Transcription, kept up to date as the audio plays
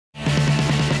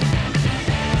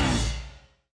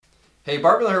Hey,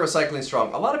 Barbara here with Cycling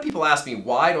Strong. A lot of people ask me,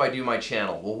 why do I do my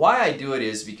channel? Well, why I do it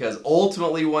is because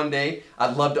ultimately one day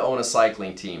I'd love to own a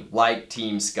cycling team like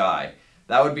Team Sky.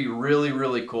 That would be really,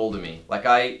 really cool to me. Like,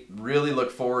 I really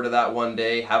look forward to that one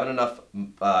day, having enough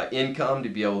income to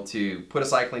be able to put a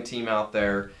cycling team out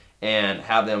there and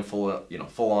have them full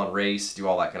on race, do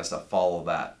all that kind of stuff, follow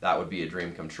that. That would be a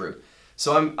dream come true.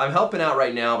 So I'm helping out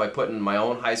right now by putting my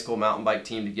own high school mountain bike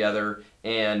team together,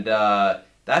 and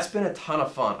that's been a ton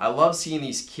of fun. I love seeing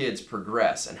these kids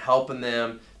progress and helping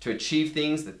them to achieve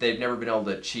things that they've never been able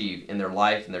to achieve in their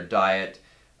life, in their diet,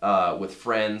 with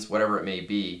friends, whatever it may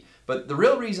be. But the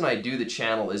real reason I do the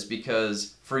channel is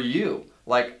because for you,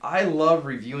 like, I love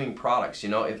reviewing products. You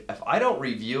know, if I don't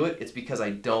review it, it's because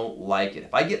I don't like it.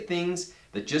 If I get things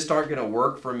that just aren't going to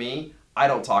work for me, I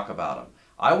don't talk about them.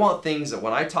 I want things that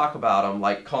when I talk about them,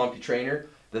 like CompuTrainer,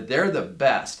 that they're the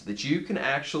best, that you can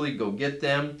actually go get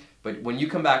them, but when you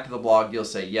come back to the blog, you'll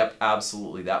say, yep,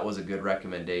 absolutely, that was a good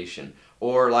recommendation.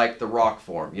 Or like the Rock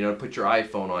Form, you know, put your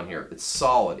iPhone on here. It's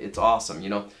solid, it's awesome, you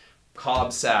know.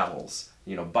 Cobb saddles,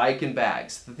 you know, bike and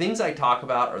bags. The things I talk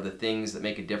about are the things that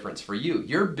make a difference for you.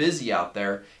 You're busy out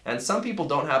there, and some people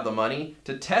don't have the money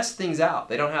to test things out.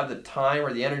 They don't have the time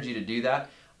or the energy to do that.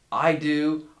 I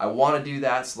do. I want to do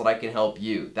that so that I can help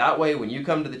you. That way, when you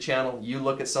come to the channel, you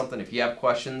look at something, if you have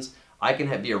questions, I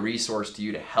can be a resource to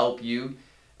you to help you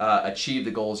achieve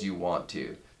the goals you want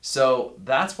to. So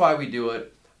that's why we do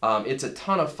it. It's a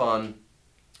ton of fun,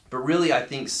 but really I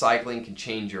think cycling can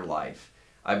change your life.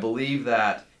 I believe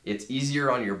that it's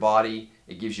easier on your body.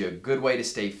 It gives you a good way to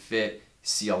stay fit,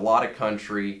 see a lot of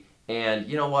country, and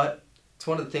you know what? It's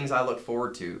one of the things I look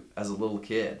forward to as a little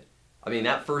kid. I mean,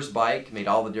 that first bike made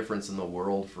all the difference in the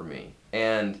world for me.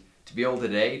 And to be able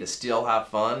today to still have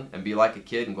fun and be like a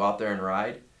kid and go out there and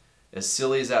ride, as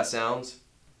silly as that sounds,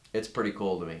 it's pretty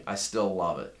cool to me. I still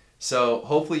love it. So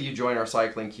hopefully you join our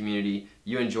cycling community,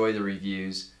 you enjoy the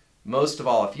reviews. Most of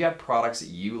all, if you have products that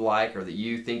you like or that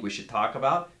you think we should talk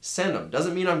about, send them.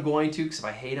 Doesn't mean I'm going to, because if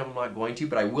I hate them, I'm not going to,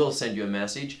 but I will send you a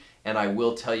message and I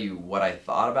will tell you what I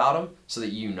thought about them so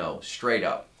that you know, straight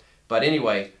up. But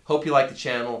anyway, hope you like the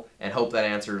channel and hope that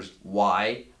answers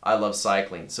why I love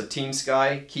cycling. So Team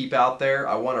Sky, keep out there.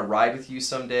 I want to ride with you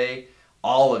someday.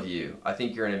 All of you. I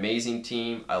think you're an amazing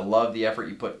team. I love the effort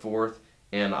you put forth,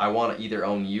 and I want to either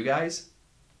own you guys,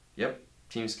 yep,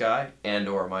 Team Sky, and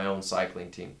or my own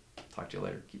cycling team. Talk to you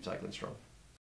later. Keep cycling strong.